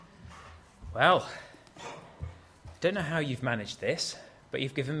Well, I don't know how you've managed this, but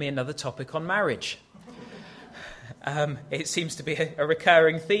you've given me another topic on marriage. It seems to be a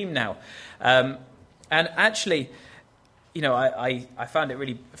recurring theme now. And actually, you know, I found it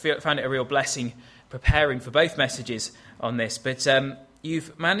a real blessing preparing for both messages on this. But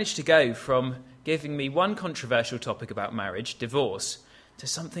you've managed to go from giving me one controversial topic about marriage, divorce, to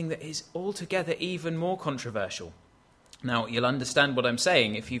something that is altogether even more controversial. Now, you'll understand what I'm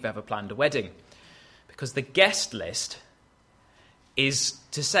saying if you've ever planned a wedding, because the guest list is,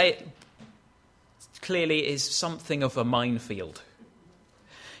 to say it clearly, is something of a minefield.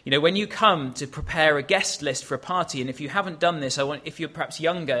 You know, when you come to prepare a guest list for a party, and if you haven't done this, if you're perhaps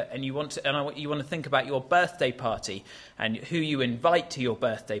younger and you want to think about your birthday party and who you invite to your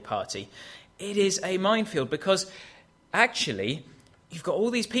birthday party, it is a minefield, because actually you've got all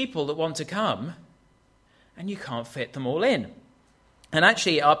these people that want to come, and you can't fit them all in. And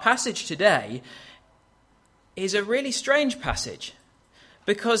actually, our passage today is a really strange passage,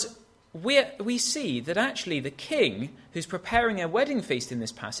 because we see that actually the king who's preparing a wedding feast in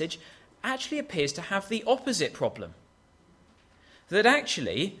this passage actually appears to have the opposite problem. That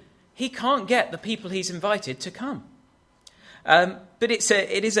actually he can't get the people he's invited to come. But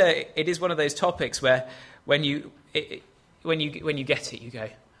it is one of those topics where when you get it, you go,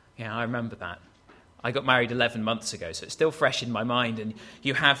 yeah, I remember that. I got married 11 months ago, so it's still fresh in my mind. And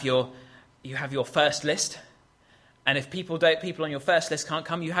you have your first list, and if people on your first list can't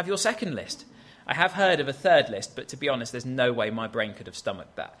come, you have your second list. I have heard of a third list, but to be honest, there's no way my brain could have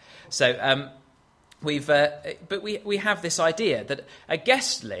stomached that. So we have this idea that a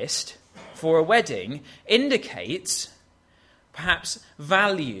guest list for a wedding indicates perhaps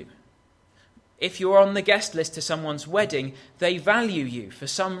value. If you're on the guest list to someone's wedding, they value you for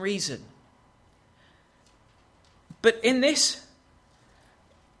some reason. But in this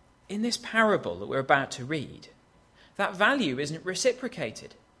parable that we're about to read, that value isn't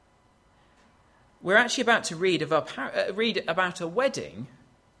reciprocated. We're actually about to read about a wedding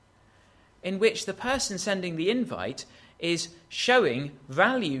in which the person sending the invite is showing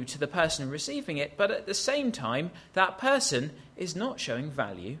value to the person receiving it, but at the same time, that person is not showing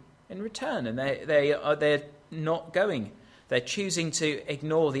value in return, and they're not going. They're choosing to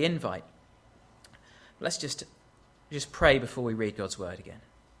ignore the invite. Let's just pray before we read God's word again.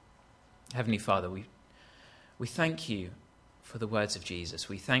 Heavenly Father, we thank you for the words of Jesus.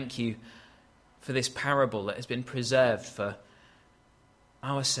 We thank you for this parable that has been preserved for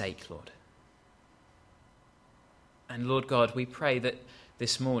our sake, Lord. And Lord God, we pray that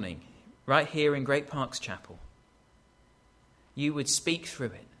this morning, right here in Great Parks Chapel, you would speak through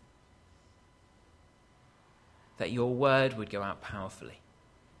it, that your word would go out powerfully,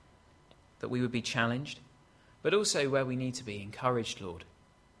 that we would be challenged, but also where we need to be encouraged, Lord.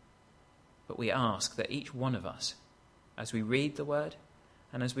 But we ask that each one of us, as we read the word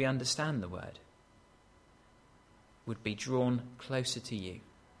and as we understand the word, would be drawn closer to you,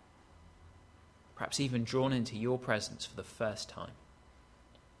 perhaps even drawn into your presence for the first time.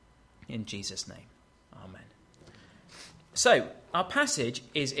 In Jesus' name, amen. So, our passage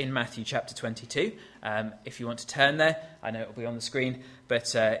is in Matthew chapter 22. If you want to turn there, I know it will be on the screen,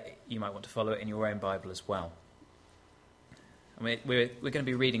 but you might want to follow it in your own Bible as well. We're going to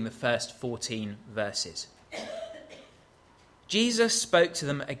be reading the first 14 verses. Jesus spoke to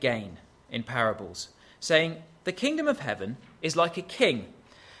them again in parables, saying, "The kingdom of heaven is like a king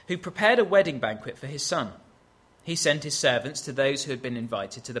who prepared a wedding banquet for his son. He sent his servants to those who had been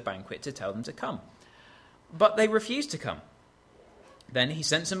invited to the banquet to tell them to come. But they refused to come. Then he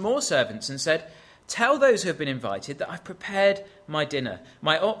sent some more servants and said, 'Tell those who have been invited that I've prepared my dinner.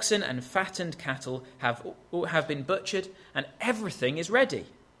 My oxen and fattened cattle have been butchered, and everything is ready.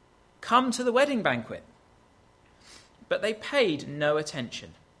 Come to the wedding banquet.' But they paid no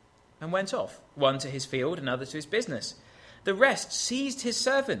attention and went off, one to his field, another to his business. The rest seized his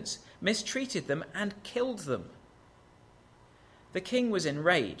servants, mistreated them, and killed them. The king was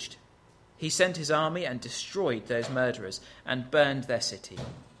enraged. He sent his army and destroyed those murderers and burned their city.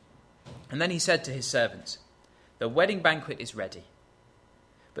 And then he said to his servants, 'The wedding banquet is ready,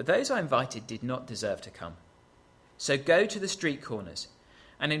 but those I invited did not deserve to come. So go to the street corners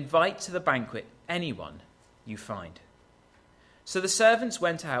and invite to the banquet anyone you find.' So the servants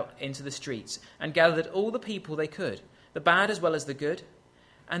went out into the streets and gathered all the people they could, the bad as well as the good,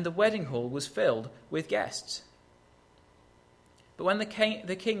 and the wedding hall was filled with guests. But when the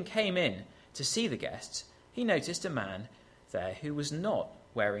king came in to see the guests, he noticed a man there who was not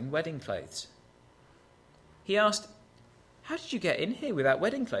wearing wedding clothes. He asked, 'How did you get in here without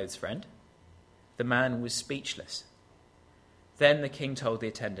wedding clothes, friend?' The man was speechless. Then the king told the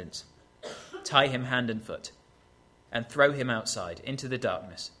attendants, tie him hand and foot, and throw him outside into the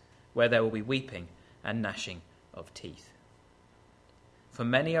darkness, where there will be weeping and gnashing of teeth. For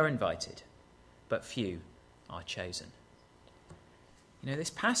many are invited, but few are chosen. You know, this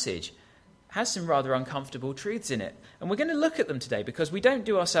passage has some rather uncomfortable truths in it, and we're going to look at them today because we don't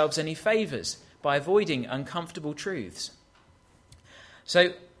do ourselves any favours by avoiding uncomfortable truths.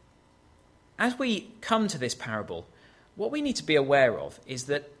 So, as we come to this parable, what we need to be aware of is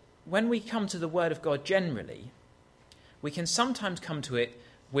that when we come to the Word of God generally, we can sometimes come to it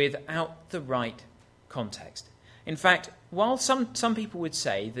without the right context. In fact, while some people would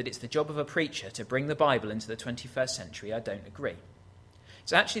say that it's the job of a preacher to bring the Bible into the 21st century, I don't agree.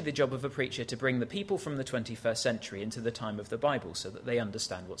 It's actually the job of a preacher to bring the people from the 21st century into the time of the Bible so that they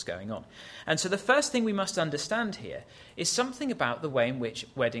understand what's going on. And so the first thing we must understand here is something about the way in which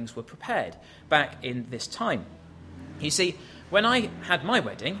weddings were prepared back in this time. You see, when I had my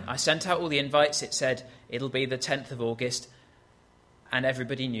wedding, I sent out all the invites. It said it'll be the 10th of August, and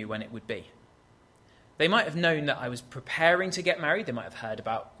everybody knew when it would be. They might have known that I was preparing to get married. They might have heard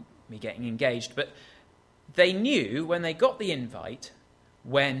about me getting engaged, but they knew when they got the invite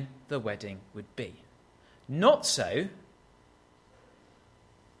when the wedding would be. Not so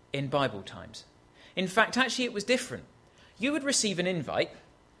in Bible times. In fact, actually it was different. You would receive an invite,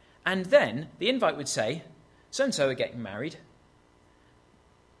 and then the invite would say, so-and-so are getting married.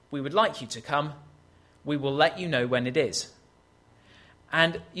 We would like you to come. We will let you know when it is.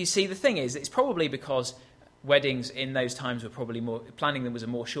 And you see, the thing is, it's probably because weddings in those times were probably more, planning them was a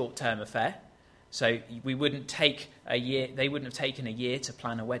more short-term affair. So we wouldn't take a year, they wouldn't have taken a year to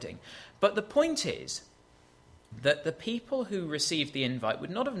plan a wedding. But the point is that the people who received the invite would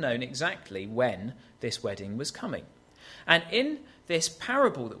not have known exactly when this wedding was coming. And in this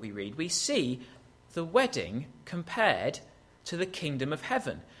parable that we read, we see the wedding compared to the kingdom of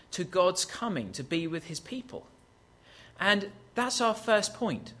heaven, to God's coming to be with his people. And that's our first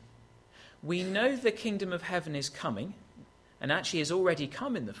point. We know the kingdom of heaven is coming, and actually has already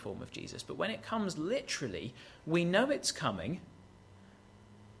come in the form of Jesus. But when it comes literally, we know it's coming,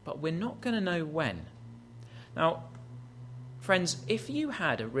 but we're not going to know when. Now, friends, if you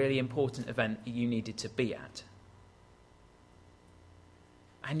had a really important event you needed to be at,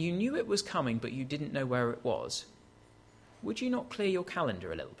 and you knew it was coming, but you didn't know where it was, would you not clear your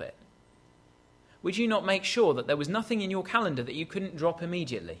calendar a little bit? Would you not make sure that there was nothing in your calendar that you couldn't drop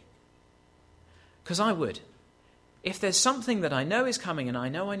immediately? Because I would. If there's something that I know is coming and I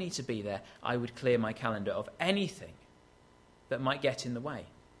know I need to be there, I would clear my calendar of anything that might get in the way.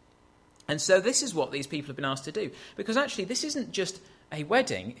 And so this is what these people have been asked to do. Because actually this isn't just a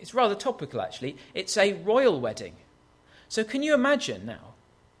wedding, it's rather topical actually, it's a royal wedding. So can you imagine now,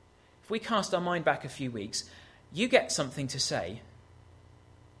 if we cast our mind back a few weeks, you get something to say,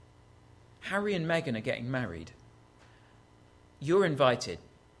 Harry and Meghan are getting married. You're invited,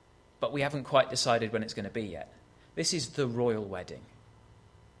 but we haven't quite decided when it's going to be yet. This is the royal wedding,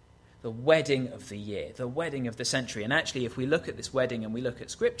 the wedding of the year, the wedding of the century. And actually, if we look at this wedding and we look at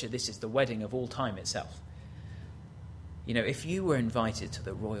Scripture, this is the wedding of all time itself. You know, if you were invited to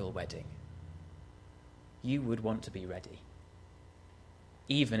the royal wedding, you would want to be ready,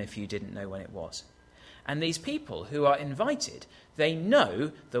 even if you didn't know when it was. And these people who are invited, they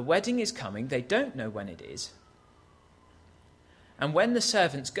know the wedding is coming, they don't know when it is. And when the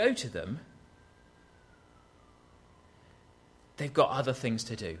servants go to them, they've got other things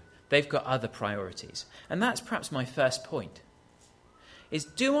to do. They've got other priorities. And that's perhaps my first point, is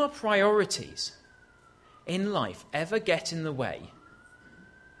do our priorities in life ever get in the way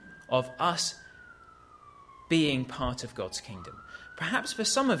of us being part of God's kingdom? Perhaps for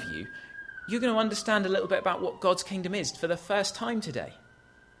some of you, you're going to understand a little bit about what God's kingdom is for the first time today.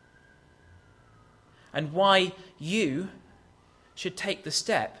 And why you should take the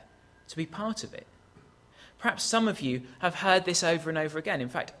step to be part of it. Perhaps some of you have heard this over and over again. In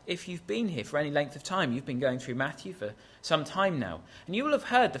fact, if you've been here for any length of time, you've been going through Matthew for some time now, and you will have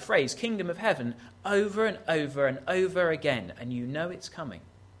heard the phrase kingdom of heaven over and over and over again, and you know it's coming.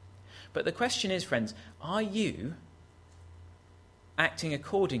 But the question is, friends, are you acting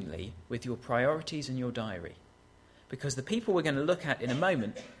accordingly with your priorities and your diary? Because the people we're going to look at in a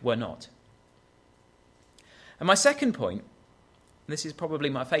moment were not. And my second point, this is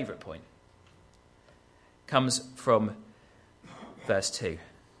probably my favourite point, comes from verse 2.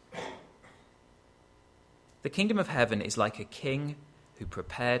 The kingdom of heaven is like a king who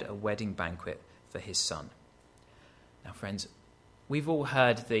prepared a wedding banquet for his son. Now, friends, we've all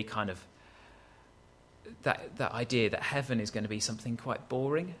heard the kind of that idea that heaven is going to be something quite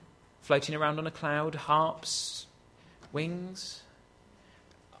boring, floating around on a cloud, harps, wings.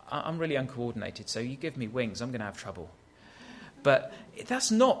 I'm really uncoordinated, so you give me wings, I'm going to have trouble. But that's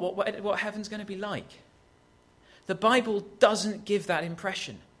not what heaven's going to be like. The Bible doesn't give that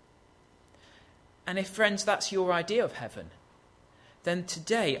impression. And if, friends, that's your idea of heaven, then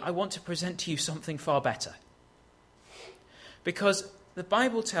today I want to present to you something far better. Because the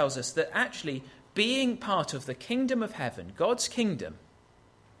Bible tells us that actually being part of the kingdom of heaven, God's kingdom,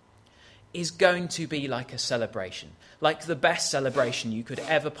 is going to be like a celebration, like the best celebration you could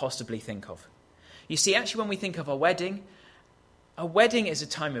ever possibly think of. You see, actually, when we think of a wedding is a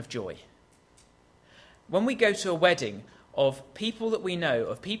time of joy. When we go to a wedding of people that we know,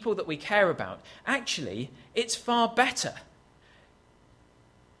 of people that we care about, actually, it's far better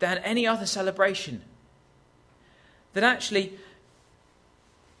than any other celebration. That actually,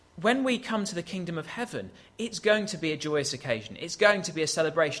 when we come to the kingdom of heaven, it's going to be a joyous occasion. It's going to be a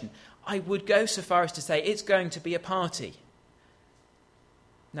celebration. I would go so far as to say it's going to be a party.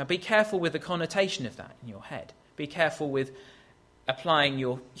 Now, be careful with the connotation of that in your head. Be careful with applying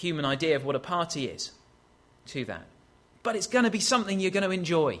your human idea of what a party is to that. But it's going to be something you're going to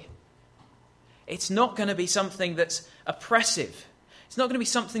enjoy. It's not going to be something that's oppressive. It's not going to be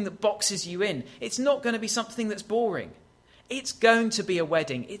something that boxes you in. It's not going to be something that's boring. It's going to be a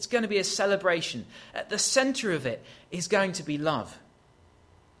wedding. It's going to be a celebration. At the centre of it is going to be love.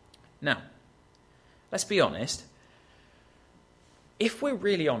 Now, let's be honest. If we're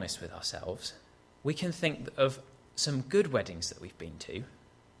really honest with ourselves, we can think of some good weddings that we've been to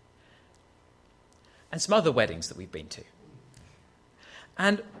and some other weddings that we've been to.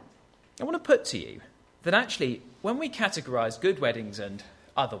 And I want to put to you that actually, when we categorise good weddings and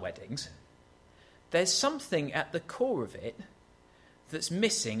other weddings, there's something at the core of it that's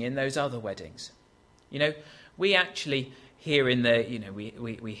missing in those other weddings. You know, we actually hear in the,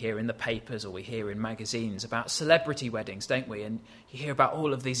 we hear in the papers or we hear in magazines about celebrity weddings, don't we? And you hear about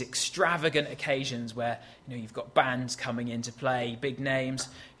all of these extravagant occasions where, you've got bands coming into play, big names.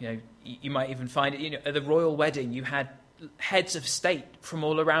 You might even find it, at the royal wedding, you had heads of state from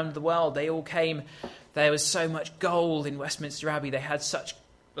all around the world. They all came. There was so much gold in Westminster Abbey. They had such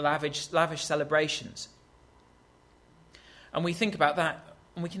lavish celebrations. And we think about that,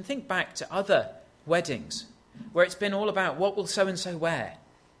 and we can think back to other weddings where it's been all about what will so-and-so wear?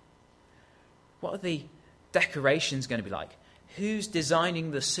 What are the decorations going to be like? Who's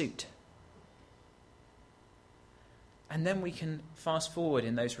designing the suit? And then we can fast forward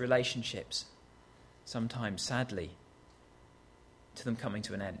in those relationships, sometimes sadly, to them coming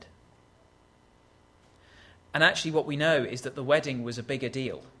to an end. And actually what we know is that the wedding was a bigger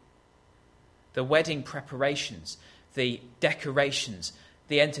deal. The wedding preparations, the decorations,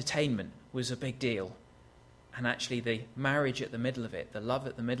 the entertainment was a big deal. And actually the marriage at the middle of it, the love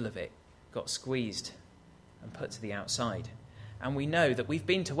at the middle of it, got squeezed and put to the outside. And we know that we've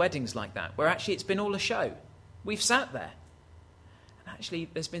been to weddings like that, where actually it's been all a show. We've sat there. And actually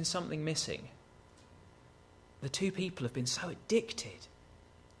there's been something missing. The two people have been so addicted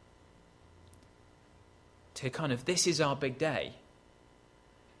to kind of, this is our big day,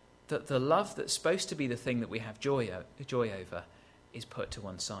 that the love that's supposed to be the thing that we have joy over is put to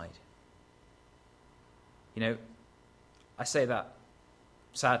one side. I say that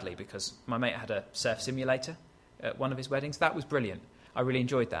sadly because my mate had a surf simulator at one of his weddings. That was brilliant. I really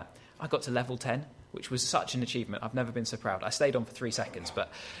enjoyed that. I got to level 10, which was such an achievement. I've never been so proud. I stayed on for 3 seconds,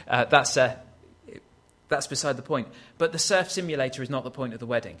 but that's beside the point. But the surf simulator is not the point of the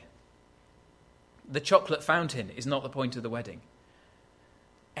wedding. The chocolate fountain is not the point of the wedding.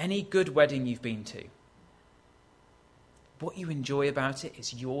 Any good wedding you've been to, what you enjoy about it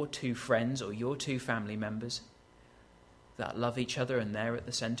is your two friends or your two family members that love each other and they're at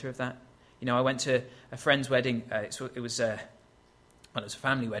the centre of that. I went to a friend's wedding. It was a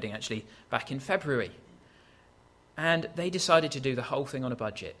family wedding actually back in February. And they decided to do the whole thing on a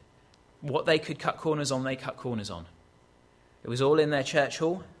budget. What they could cut corners on, they cut corners on. It was all in their church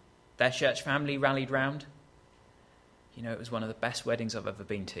hall. Their church family rallied round. It was one of the best weddings I've ever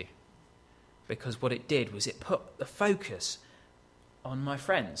been to. Because what it did was it put the focus on my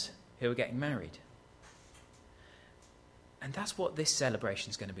friends who were getting married. And that's what this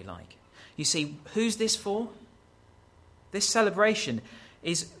celebration is going to be like. You see, who's this for? This celebration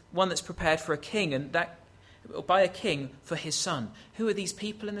is one that's prepared for a king, and that by a king for his son. Who are these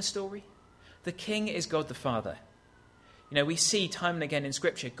people in the story? The king is God the Father. We see time and again in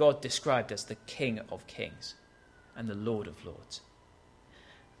Scripture God described as the King of Kings and the Lord of Lords.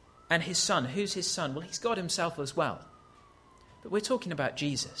 And his son, who's his son? Well, he's God himself as well. But we're talking about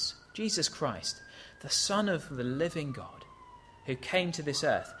Jesus Christ, the Son of the living God, who came to this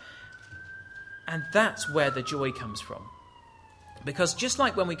earth. And that's where the joy comes from. Because just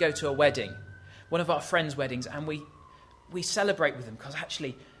like when we go to a wedding, one of our friends' weddings, and we celebrate with them because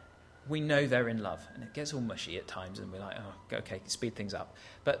actually we know they're in love. And it gets all mushy at times and we're like, oh, okay, speed things up.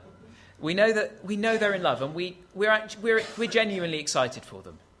 But we know they're in love, and we're genuinely excited for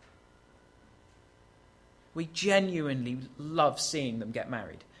them. We genuinely love seeing them get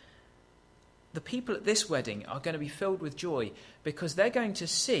married. The people at this wedding are going to be filled with joy because they're going to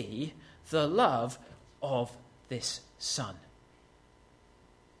see the love of this son.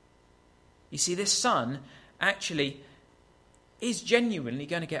 You see, this son actually is genuinely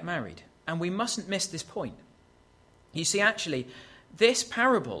going to get married, and we mustn't miss this point. You see, actually, this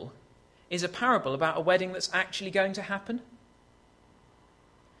parable is a parable about a wedding that's actually going to happen.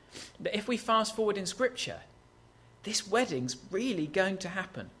 But if we fast forward in Scripture, this wedding's really going to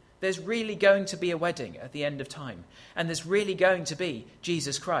happen. There's really going to be a wedding at the end of time, and there's really going to be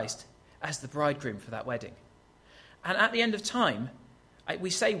Jesus Christ as the bridegroom for that wedding. And at the end of time,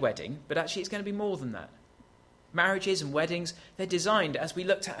 we say wedding, but actually it's going to be more than that. Marriages and weddings, they're designed, as we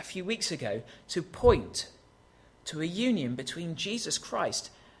looked at a few weeks ago, to point to a union between Jesus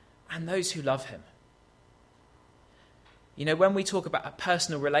Christ and those who love him. You know, when we talk about a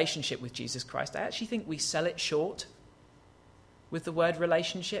personal relationship with Jesus Christ, I actually think we sell it short with the word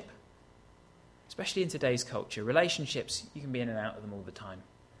relationship. Especially in today's culture. Relationships, you can be in and out of them all the time.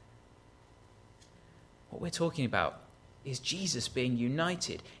 What we're talking about is Jesus being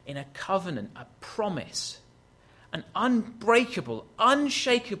united in a covenant, a promise, an unbreakable,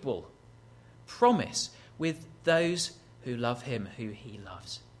 unshakable promise with those who love him, who he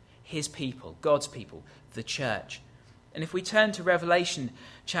loves. His people, God's people, the church. And if we turn to Revelation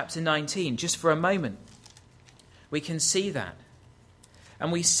chapter 19, just for a moment, we can see that.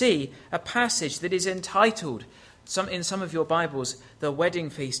 And we see a passage that is entitled, in some of your Bibles, the wedding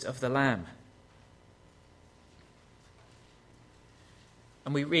feast of the Lamb.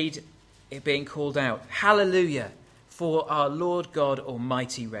 And we read it being called out, Hallelujah, for our Lord God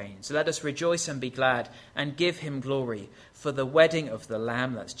Almighty reigns. Let us rejoice and be glad and give him glory, for the wedding of the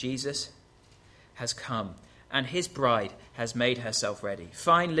Lamb, that's Jesus, has come, and his bride has made herself ready.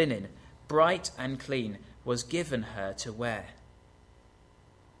 Fine linen, bright and clean, was given her to wear.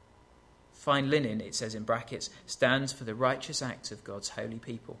 Fine linen, it says in brackets, stands for the righteous acts of God's holy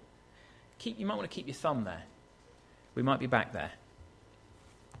people. You might want to keep your thumb there. We might be back there.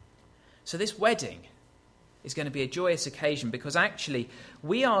 So this wedding is going to be a joyous occasion because actually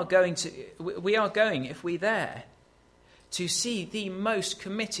we are going, if we're there, to see the most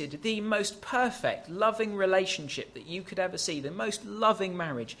committed, the most perfect, loving relationship that you could ever see, the most loving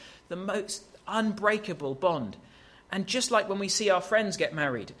marriage, the most unbreakable bond. And just like when we see our friends get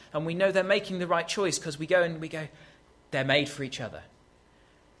married and we know they're making the right choice because we go, they're made for each other.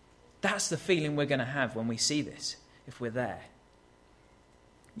 That's the feeling we're going to have when we see this, if we're there.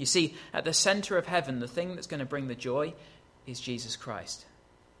 You see, at the centre of heaven, the thing that's going to bring the joy is Jesus Christ.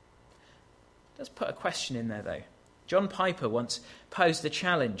 Let's put a question in there, though. John Piper once posed a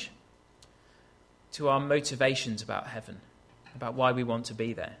challenge to our motivations about heaven, about why we want to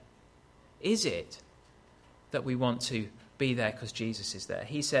be there. Is it that we want to be there because Jesus is there?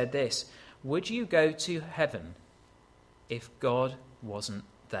 He said this, would you go to heaven if God wasn't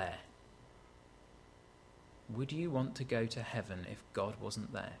there? Would you want to go to heaven if God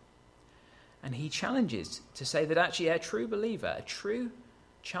wasn't there? And he challenges to say that actually a true believer, a true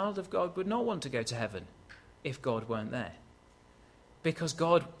child of God would not want to go to heaven if God weren't there. Because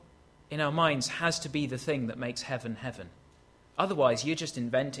God, in our minds, has to be the thing that makes heaven heaven. Otherwise, you're just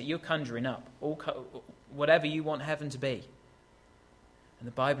inventing, you're conjuring up whatever you want heaven to be. And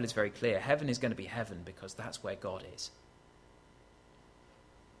the Bible is very clear. Heaven is going to be heaven because that's where God is.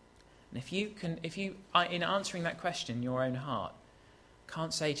 And if you, in answering that question in your own heart,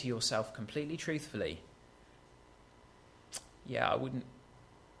 can't say to yourself completely truthfully, yeah, I wouldn't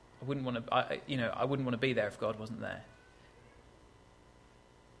want to be there if God wasn't there.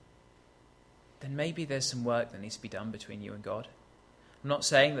 Then maybe there's some work that needs to be done between you and God. I'm not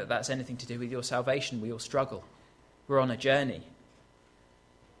saying that that's anything to do with your salvation. We all struggle. We're on a journey.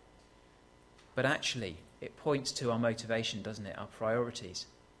 But actually, it points to our motivation, doesn't it? Our priorities.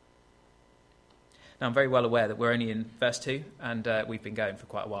 Now, I'm very well aware that we're only in verse 2, and we've been going for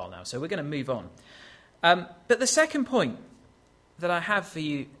quite a while now, so we're going to move on. But the second point that I have for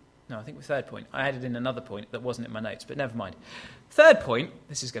you, I think the third point, I added in another point that wasn't in my notes, but never mind. Third point,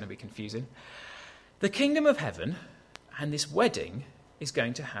 this is going to be confusing. The kingdom of heaven and this wedding is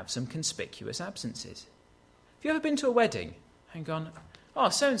going to have some conspicuous absences. Have you ever been to a wedding and gone, oh,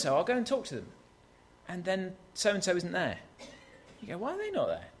 so-and-so, I'll go and talk to them, and then so-and-so isn't there? You go, why are they not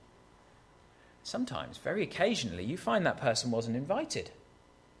there? sometimes, very occasionally, you find that person wasn't invited.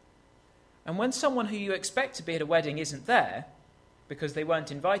 And when someone who you expect to be at a wedding isn't there, because they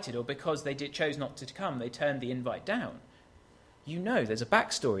weren't invited or because they chose not to come, they turned the invite down, you know there's a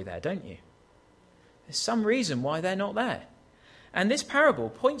backstory there, don't you? There's some reason why they're not there. And this parable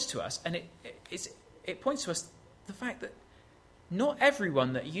points to us, and it points to us the fact that not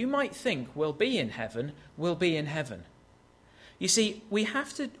everyone that you might think will be in heaven will be in heaven. You see, we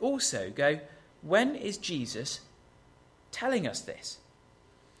have to also go, when is Jesus telling us this?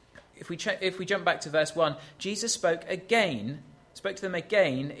 If we jump back to verse 1, Jesus spoke to them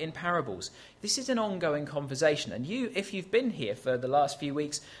again in parables. This is an ongoing conversation. And if you've been here for the last few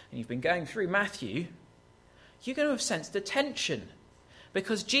weeks and you've been going through Matthew, you're going to have sensed the tension.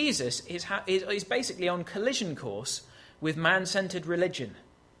 Because Jesus is basically on collision course with man-centered religion,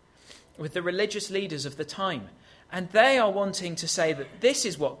 with the religious leaders of the time. And they are wanting to say that this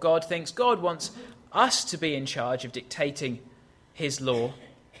is what God thinks. God wants us to be in charge of dictating his law.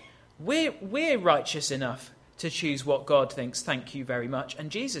 We're righteous enough to choose what God thinks, thank you very much.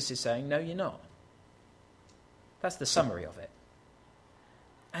 And Jesus is saying, no, you're not. That's the summary of it.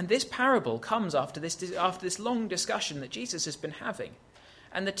 And this parable comes after this long discussion that Jesus has been having.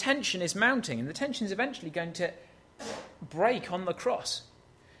 And the tension is mounting, and the tension is eventually going to break on the cross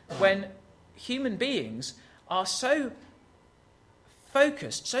when human beings are so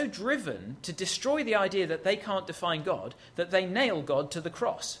focused, so driven to destroy the idea that they can't define God, that they nail God to the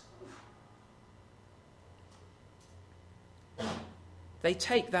cross. They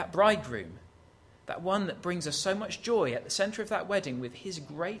take that bridegroom, that one that brings us so much joy at the centre of that wedding with his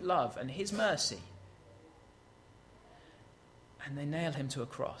great love and his mercy, and they nail him to a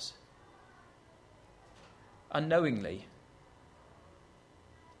cross. Unknowingly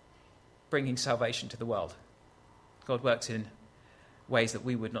bringing salvation to the world. God works in ways that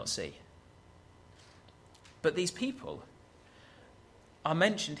we would not see. But these people are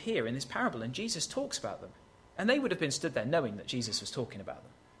mentioned here in this parable, and Jesus talks about them. And they would have been stood there knowing that Jesus was talking about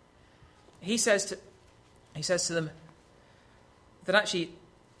them. He says to them that actually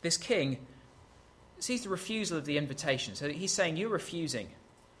this king sees the refusal of the invitation. So he's saying, you're refusing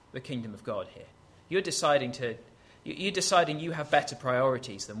the kingdom of God here. You're deciding you have better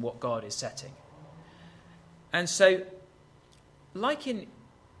priorities than what God is setting. And so, like in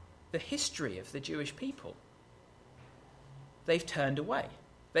the history of the Jewish people, they've turned away.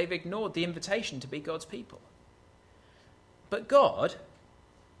 They've ignored the invitation to be God's people. But God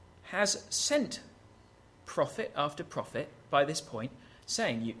has sent prophet after prophet by this point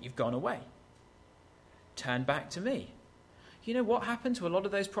saying, you've gone away. Turn back to me. You know what happened to a lot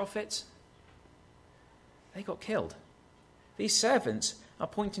of those prophets? They got killed. These servants are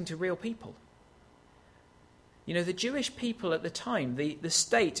pointing to real people. You know, the Jewish people at the time, the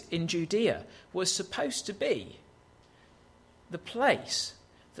state in Judea, was supposed to be the place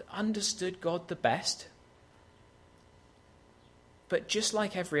that understood God the best. But just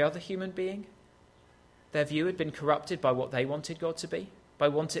like every other human being, their view had been corrupted by what they wanted God to be, by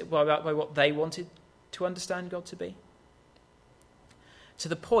what they wanted to understand God to be. To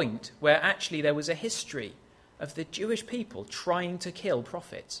the point where actually there was a history of the Jewish people trying to kill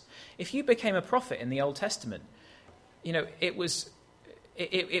prophets. If you became a prophet in the Old Testament, you know, it was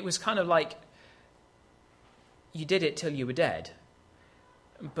kind of like you did it till you were dead.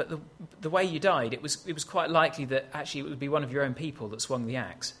 But the way you died, it was quite likely that actually it would be one of your own people that swung the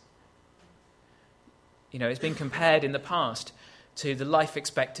axe. You know, it's been compared in the past to the life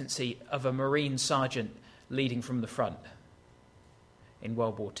expectancy of a Marine sergeant leading from the front in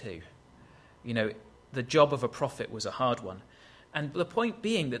World War II. You know, the job of a prophet was a hard one. And the point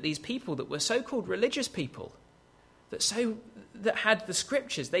being that these people that were so-called religious people, that had the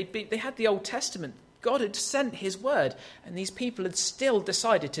scriptures, they had the Old Testament, God had sent his word, and these people had still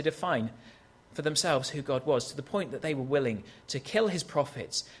decided to define for themselves who God was, to the point that they were willing to kill his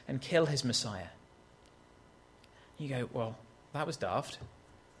prophets and kill his Messiah. You go, well, that was daft.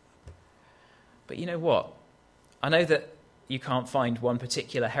 But you know what? I know that you can't find one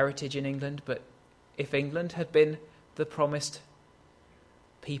particular heritage in England, but if England had been the promised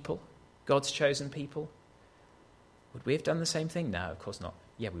people, God's chosen people, would we have done the same thing? No, of course not.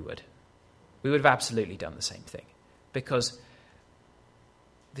 Yeah, we would. We would have absolutely done the same thing, because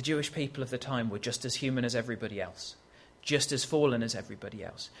the Jewish people of the time were just as human as everybody else, just as fallen as everybody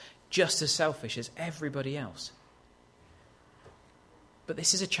else, just as selfish as everybody else. But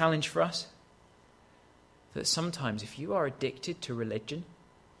this is a challenge for us, that sometimes if you are addicted to religion,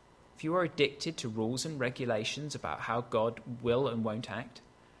 if you are addicted to rules and regulations about how God will and won't act,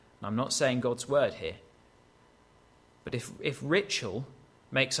 and I'm not saying God's word here, but if ritual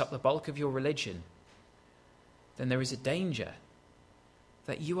makes up the bulk of your religion, then there is a danger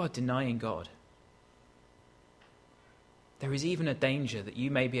that you are denying God. There is even a danger that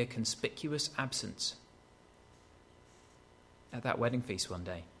you may be a conspicuous absence at that wedding feast one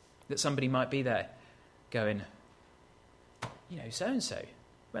day. That somebody might be there going, so-and-so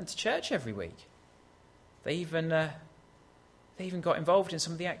went to church every week. They even got involved in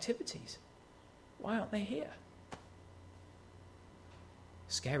some of the activities. Why aren't they here?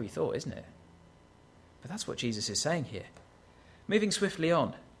 Scary thought, isn't it? But that's what Jesus is saying here. Moving swiftly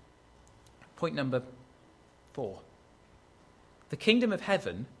on. Point number 4. The kingdom of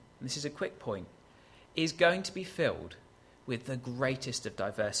heaven, and this is a quick point, is going to be filled with the greatest of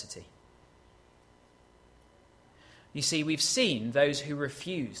diversity. You see, we've seen those who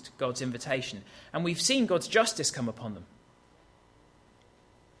refused God's invitation, and we've seen God's justice come upon them.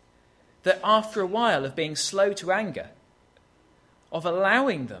 That after a while of being slow to anger, of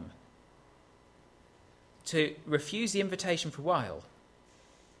allowing them to refuse the invitation for a while,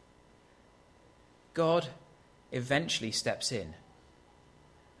 God eventually steps in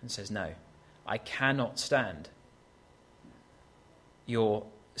and says, no, I cannot stand your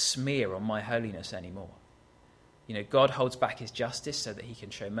smear on my holiness anymore. God holds back his justice so that he can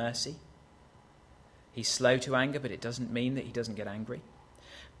show mercy. He's slow to anger, but it doesn't mean that he doesn't get angry.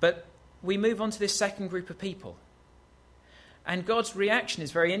 But we move on to this second group of people. And God's reaction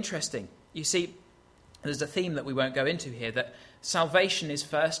is very interesting. You see, there's a theme that we won't go into here, that salvation is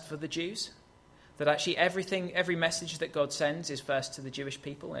first for the Jews. That actually every message that God sends is first to the Jewish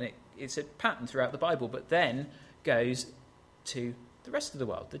people, and it's a pattern throughout the Bible, but then goes to the rest of the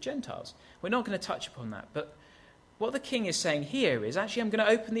world, the Gentiles. We're not going to touch upon that, but what the king is saying here is, actually, I'm going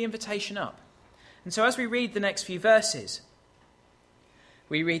to open the invitation up. And so as we read the next few verses,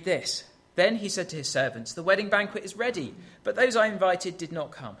 we read this. Then he said to his servants, the wedding banquet is ready, but those I invited did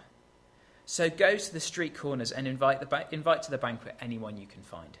not come. So go to the street corners and invite to the banquet anyone you can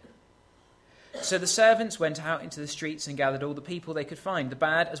find. So the servants went out into the streets and gathered all the people they could find, the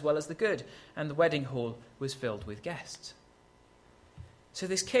bad as well as the good, and the wedding hall was filled with guests. So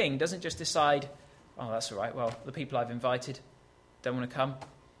this king doesn't just decide, oh, that's all right, well, the people I've invited don't want to come.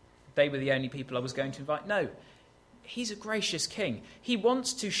 They were the only people I was going to invite. No, he's a gracious king. He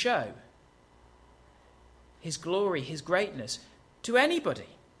wants to show his glory, his greatness to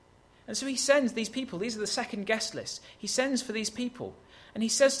anybody. And so he sends these people, these are the second guest list. He sends for these people. And he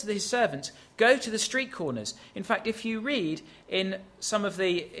says to his servants, go to the street corners. In fact, if you read in some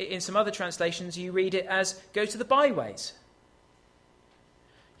other translations, you read it as go to the byways.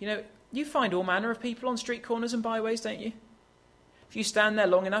 You find all manner of people on street corners and byways, don't you? If you stand there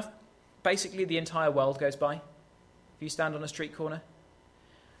long enough, basically the entire world goes by. If you stand on a street corner,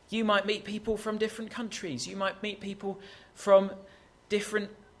 you might meet people from different countries. You might meet people from different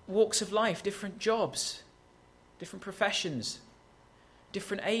walks of life, different jobs, different professions,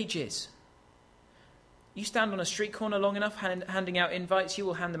 different ages. You stand on a street corner long enough handing out invites, you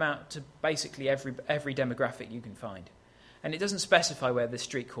will hand them out to basically every demographic you can find. And it doesn't specify where the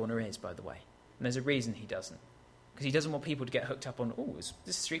street corner is, by the way. And there's a reason he doesn't. Because he doesn't want people to get hooked up on, is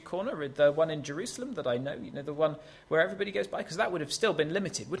this street corner the one in Jerusalem that I know? The one where everybody goes by? Because that would have still been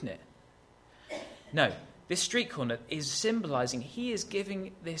limited, wouldn't it? No, this street corner is symbolizing he is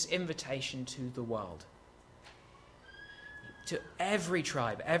giving this invitation to the world. To every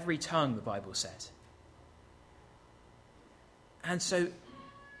tribe, every tongue, the Bible says. And so,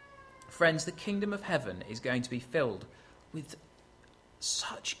 friends, the kingdom of heaven is going to be filled with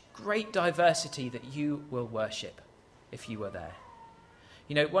such great diversity that you will worship if you were there.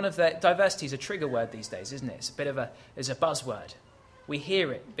 One of the diversity is a trigger word these days, isn't it? It's a bit of a buzzword. We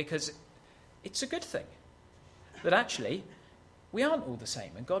hear it because it's a good thing. That actually, we aren't all the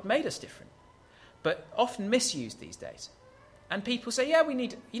same and God made us different. But often misused these days. And people say, yeah,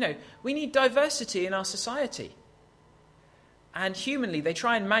 we need diversity in our society. And humanly, they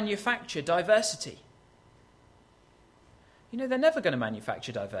try and manufacture diversity. They're never going to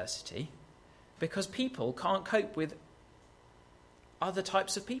manufacture diversity because people can't cope with other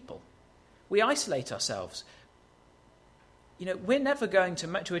types of people. We isolate ourselves. We're never going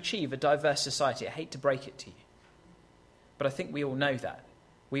to achieve a diverse society. I hate to break it to you. But I think we all know that.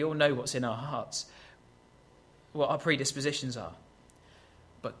 We all know what's in our hearts, what our predispositions are.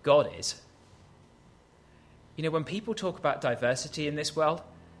 But God is. When people talk about diversity in this world,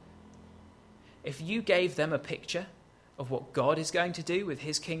 if you gave them a picture of what God is going to do with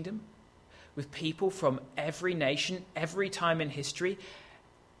his kingdom, with people from every nation, every time in history,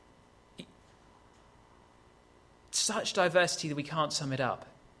 such diversity that we can't sum it up.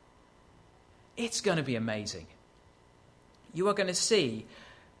 It's going to be amazing. you are going to see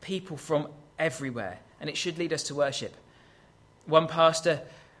people from everywhere, and it should lead us to worship. One pastor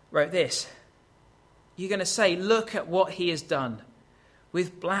wrote this: you're going to say, look at what he has done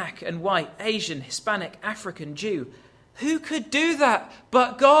with black and white, Asian, Hispanic, African, Jew. Who could do that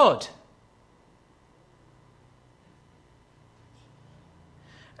but God?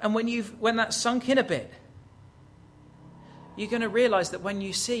 And when that's sunk in a bit, you're going to realize that when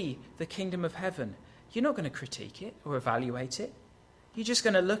you see the kingdom of heaven, you're not going to critique it or evaluate it. You're just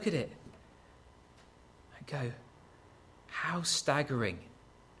going to look at it and go, how staggering,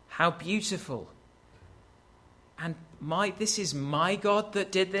 how beautiful. And this is my God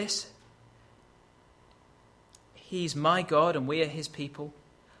that did this. He's my God and we are his people.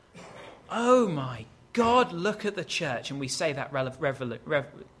 Oh my God, look at the church. And we say that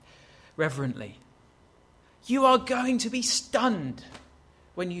reverently. You are going to be stunned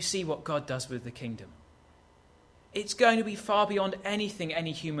when you see what God does with the kingdom. It's going to be far beyond anything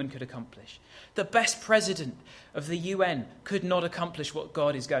any human could accomplish. The best president of the UN could not accomplish what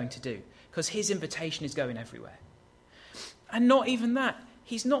God is going to do, because his invitation is going everywhere. And not even that.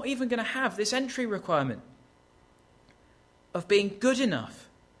 He's not even going to have this entry requirement of being good enough.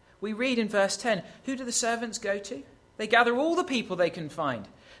 We read in verse 10, who do the servants go to? They gather all the people they can find,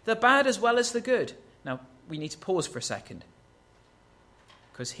 the bad as well as the good. Now, we need to pause for a second,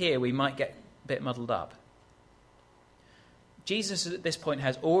 because here we might get a bit muddled up. Jesus at this point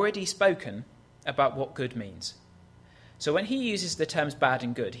has already spoken about what good means. So when he uses the terms bad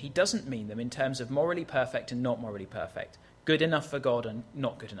and good, he doesn't mean them in terms of morally perfect and not morally perfect, good enough for God and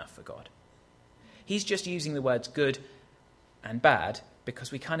not good enough for God. He's just using the words good and bad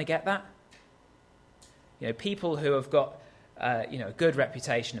because we kind of get that. You know, people who have got a good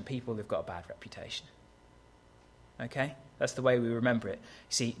reputation and people who've got a bad reputation. Okay? That's the way we remember it. You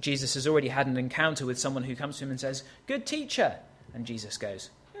see, Jesus has already had an encounter with someone who comes to him and says, good teacher. And Jesus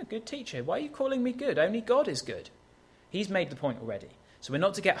goes, yeah, good teacher. Why are you calling me good? Only God is good. He's made the point already. So we're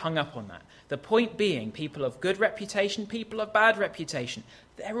not to get hung up on that. The point being, people of good reputation, people of bad reputation,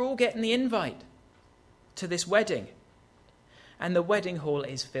 they're all getting the invite to this wedding. And the wedding hall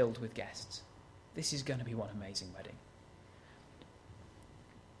is filled with guests. This is going to be one amazing wedding.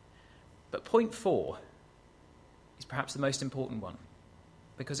 But point 4 is perhaps the most important one,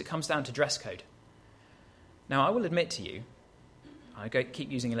 because it comes down to dress code. Now, I will admit to you, I keep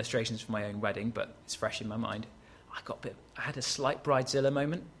using illustrations for my own wedding, but it's fresh in my mind. I had a slight bridezilla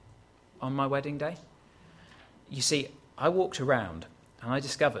moment on my wedding day. You see, I walked around and I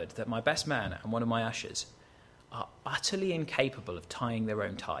discovered that my best man and one of my ushers are utterly incapable of tying their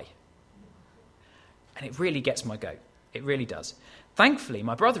own tie. And it really gets my goat. It really does. Thankfully,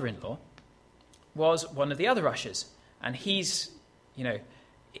 my brother-in-law was one of the other ushers, and he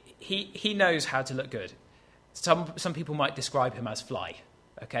knows how to look good. Some people might describe him as fly.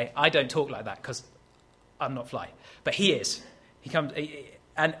 Okay, I don't talk like that because I'm not fly, but he is. He comes,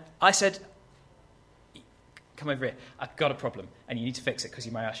 and I said, "Come over here. I've got a problem, and you need to fix it because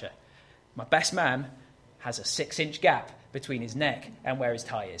you're my usher." My best man has a 6-inch gap between his neck and where his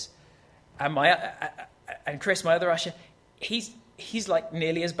tie is, and Chris, my other usher, he's like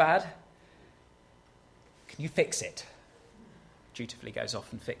nearly as bad. Can you fix it? Dutifully goes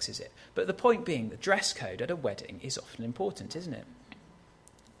off and fixes it. But the point being, the dress code at a wedding is often important, isn't it?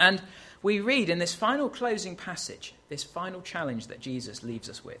 And we read in this final closing passage, this final challenge that Jesus leaves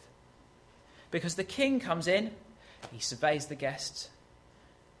us with. Because the king comes in, he surveys the guests,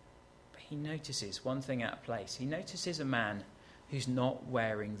 but he notices one thing out of place. He notices a man who's not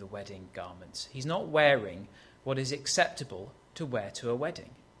wearing the wedding garments. He's not wearing what is acceptable to wear to a wedding.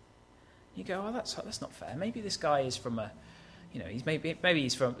 You go, oh, that's not fair. Maybe this guy is from maybe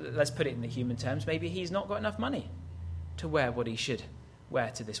he's from, let's put it in the human terms, maybe he's not got enough money to wear what he should wear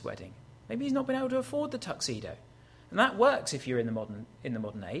to this wedding. Maybe he's not been able to afford the tuxedo. And that works if you're in the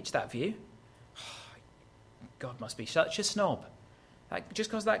modern age, that view. God must be such a snob. Just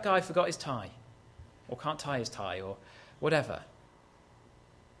because that guy forgot his tie, or can't tie his tie, or whatever.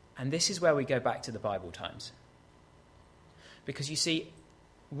 And this is where we go back to the Bible times. Because you see,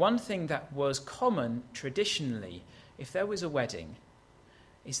 one thing that was common traditionally, if there was a wedding,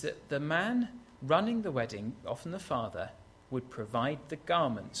 is that the man running the wedding, often the father, would provide the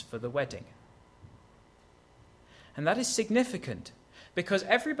garments for the wedding. And that is significant, because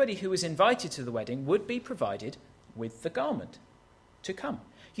everybody who was invited to the wedding would be provided with the garment to come.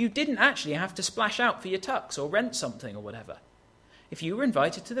 You didn't actually have to splash out for your tux or rent something or whatever. If you were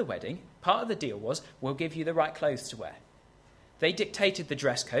invited to the wedding, part of the deal was, we'll give you the right clothes to wear. They dictated the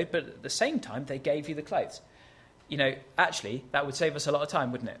dress code, but at the same time, they gave you the clothes. You know, actually, that would save us a lot of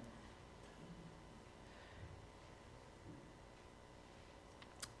time, wouldn't it?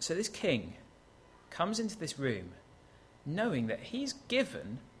 So this king comes into this room knowing that he's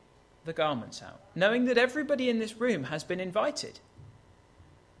given the garments out, knowing that everybody in this room has been invited,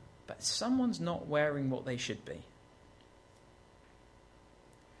 but someone's not wearing what they should be.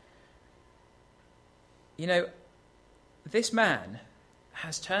 You know, this man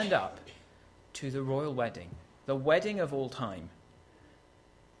has turned up to the royal wedding, the wedding of all time,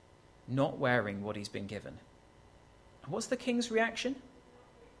 not wearing what he's been given. And what's the king's reaction?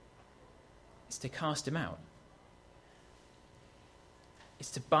 It's to cast him out.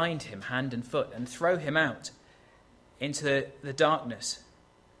 It's to bind him hand and foot and throw him out into the darkness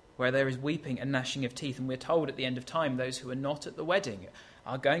where there is weeping and gnashing of teeth. And we're told at the end of time, those who are not at the wedding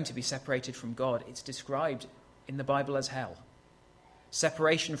are going to be separated from God. It's described in the Bible as hell.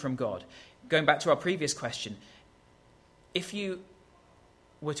 Separation from God. Going back to our previous question, if you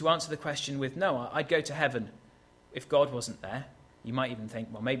were to answer the question with, no, I'd go to heaven if God wasn't there, you might even think,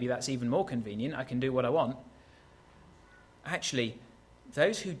 well, maybe that's even more convenient. I can do what I want. Actually,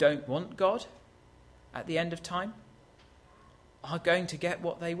 those who don't want God at the end of time are going to get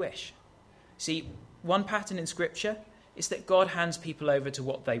what they wish. See, one pattern in Scripture is that God hands people over to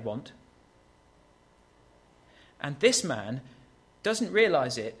what they want. And this man doesn't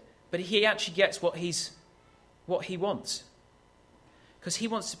realise it, but he actually gets what he wants. Because he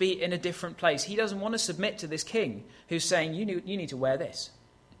wants to be in a different place. He doesn't want to submit to this king who's saying, you need to wear this.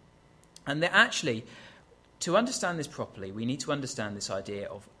 And that actually, to understand this properly, we need to understand this idea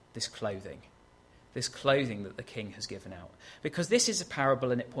of this clothing that the king has given out. Because this is a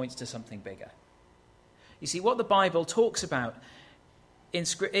parable and it points to something bigger. You see, what the Bible talks about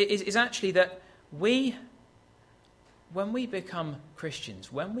is actually that when we become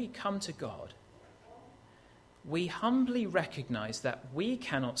Christians, when we come to God, we humbly recognize that we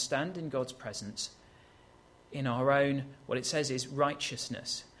cannot stand in God's presence in our own, what it says is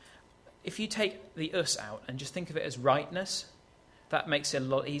righteousness. If you take the us out and just think of it as rightness, that makes it a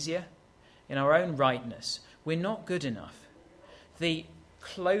lot easier. In our own rightness, we're not good enough. The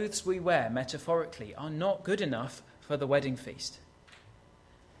clothes we wear, metaphorically, are not good enough for the wedding feast.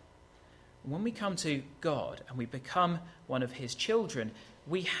 When we come to God and we become one of his children,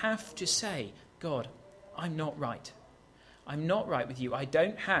 we have to say, God, I'm not right. I'm not right with you. I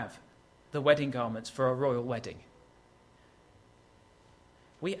don't have the wedding garments for a royal wedding.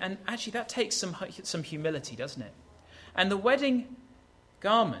 And actually that takes some humility, doesn't it? And the wedding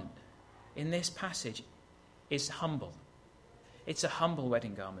garment in this passage is humble. It's a humble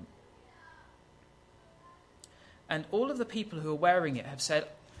wedding garment. And all of the people who are wearing it have said,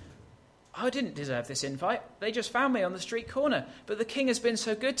 I didn't deserve this invite. They just found me on the street corner. But the king has been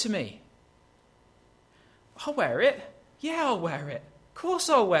so good to me. I'll wear it. Yeah, I'll wear it. Of course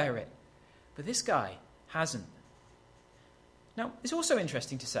I'll wear it. But this guy hasn't. Now, it's also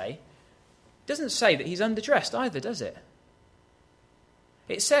interesting to say, it doesn't say that he's underdressed either, does it?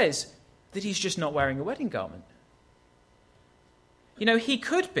 It says that he's just not wearing a wedding garment. You know, he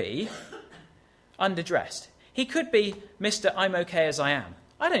could be underdressed. He could be Mr. I'm okay as I am.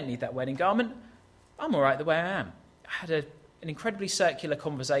 I don't need that wedding garment. I'm all right the way I am. I had an incredibly circular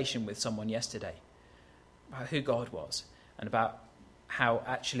conversation with someone yesterday about who God was and about how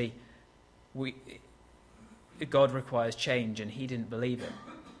actually God requires change and he didn't believe it.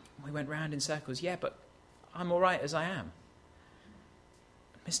 We went round in circles. Yeah, but I'm all right as I am.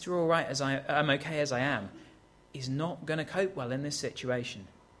 Mr. All right as I'm okay as I am is not going to cope well in this situation.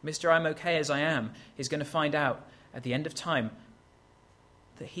 Mr. I'm okay as I am is going to find out at the end of time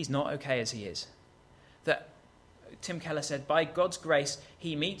that he's not okay as he is. That Tim Keller said, by God's grace,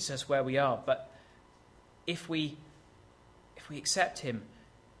 he meets us where we are. But if we accept him,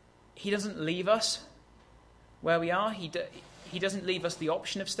 he doesn't leave us where we are. He doesn't leave us the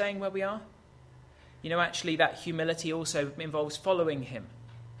option of staying where we are. You know, actually, that humility also involves following him,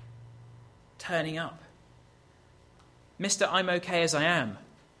 turning up. Mr. I'm okay as I am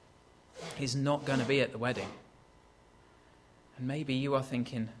is not going to be at the wedding. And maybe you are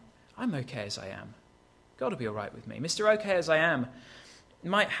thinking, I'm okay as I am. God will be all right with me. Mr. Okay as I am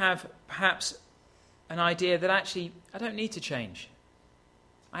might have perhaps an idea that actually I don't need to change.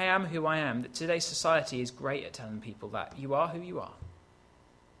 I am who I am. That today's society is great at telling people that you are who you are.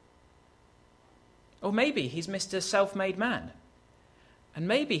 Or maybe he's Mr. Self-Made Man. And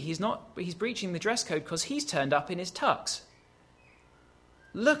maybe he's breaching the dress code because he's turned up in his tux.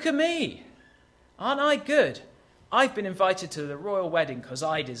 Look at me. Aren't I good? I've been invited to the royal wedding because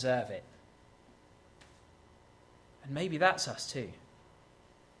I deserve it. And maybe that's us too.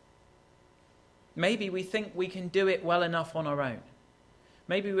 Maybe we think we can do it well enough on our own.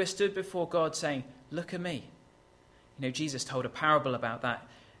 Maybe we're stood before God saying, look at me. You know, Jesus told a parable about that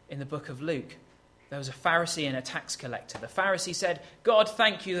in the book of Luke, there was a Pharisee and a tax collector. The Pharisee said, "God,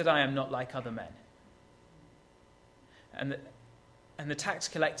 thank you that I am not like other men." And the tax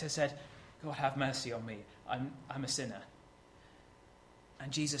collector said, "God, have mercy on me. I'm a sinner."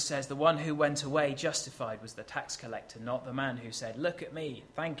 And Jesus says, the one who went away justified was the tax collector, not the man who said, "Look at me,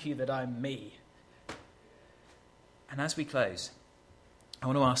 thank you that I'm me." And as we close, I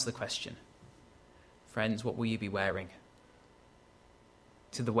want to ask the question, friends, what will you be wearing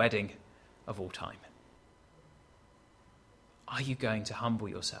to the wedding of all time? Are you going to humble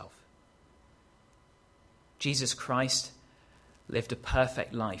yourself? Jesus Christ lived a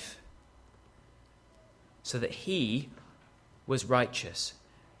perfect life so that he was righteous.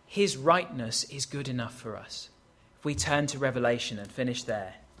 His rightness is good enough for us. If we turn to Revelation and finish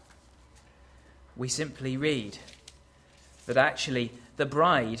there, we simply read that actually the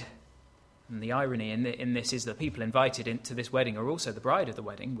bride, and the irony in this is the people invited into this wedding are also the bride of the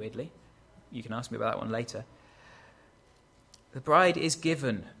wedding, weirdly. You can ask me about that one later. The bride is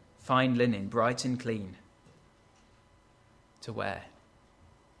given fine linen, bright and clean, to wear.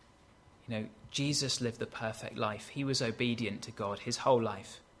 You know, Jesus lived the perfect life. He was obedient to God his whole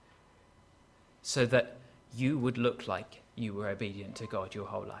life, so that you would look like you were obedient to God your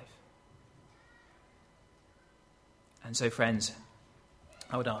whole life. And so, friends,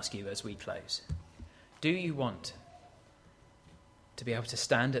 I would ask you as we close, do you want to be able to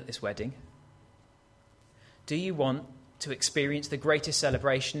stand at this wedding? Do you want to experience the greatest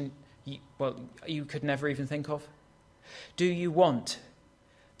celebration you could never even think of? Do you want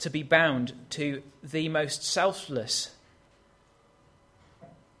to be bound to the most selfless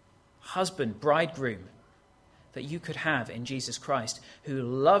husband, bridegroom that you could have in Jesus Christ, who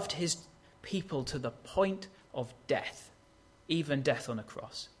loved his people to the point of death, even death on a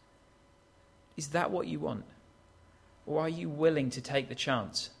cross? Is that what you want? Or are you willing to take the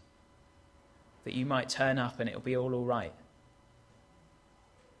chance that you might turn up and it'll be all right?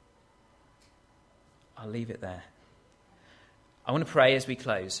 I'll leave it there. I want to pray as we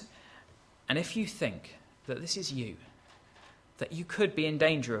close. And if you think that this is you, that you could be in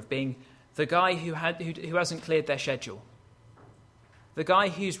danger of being the guy who hasn't cleared their schedule, the guy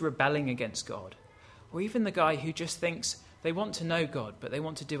who's rebelling against God, or even the guy who just thinks they want to know God, but they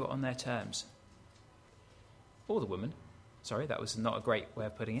want to do it on their terms, or the woman, sorry, that was not a great way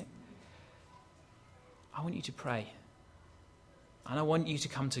of putting it, I want you to pray. And I want you to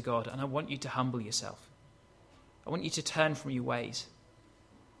come to God, and I want you to humble yourself. I want you to turn from your ways.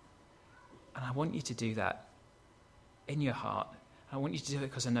 And I want you to do that in your heart. I want you to do it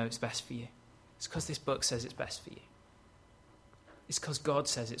because I know it's best for you. It's because this book says it's best for you. It's because God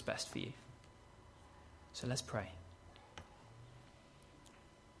says it's best for you. So let's pray.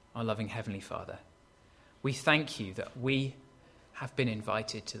 Our loving Heavenly Father, we thank you that we have been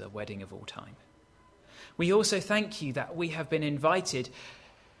invited to the wedding of all time. We also thank you that we have been invited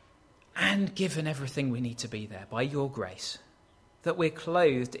and given everything we need to be there by your grace, that we're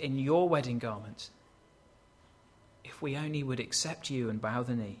clothed in your wedding garments. If we only would accept you and bow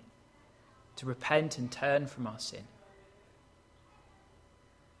the knee, to repent and turn from our sin.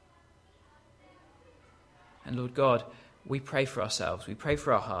 And Lord God, we pray for ourselves, we pray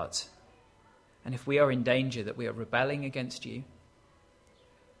for our hearts. And if we are in danger that we are rebelling against you,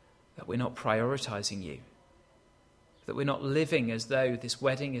 that we're not prioritizing you, that we're not living as though this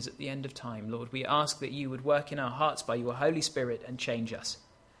wedding is at the end of time, Lord, we ask that you would work in our hearts by your Holy Spirit and change us.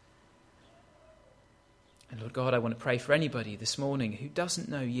 And Lord God, I want to pray for anybody this morning who doesn't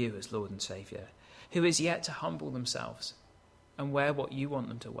know you as Lord and Saviour, who is yet to humble themselves and wear what you want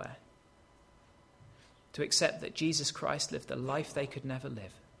them to wear, to accept that Jesus Christ lived the life they could never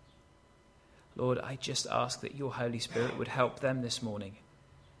live. Lord, I just ask that your Holy Spirit would help them this morning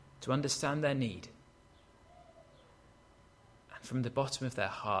to understand their need, and from the bottom of their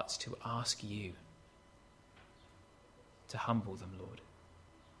hearts to ask you to humble them, Lord.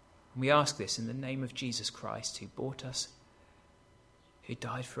 And we ask this in the name of Jesus Christ, who bought us, who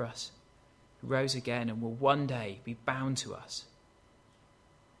died for us, who rose again and will one day be bound to us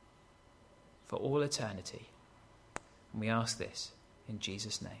for all eternity. And we ask this in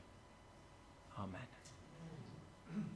Jesus' name. Amen.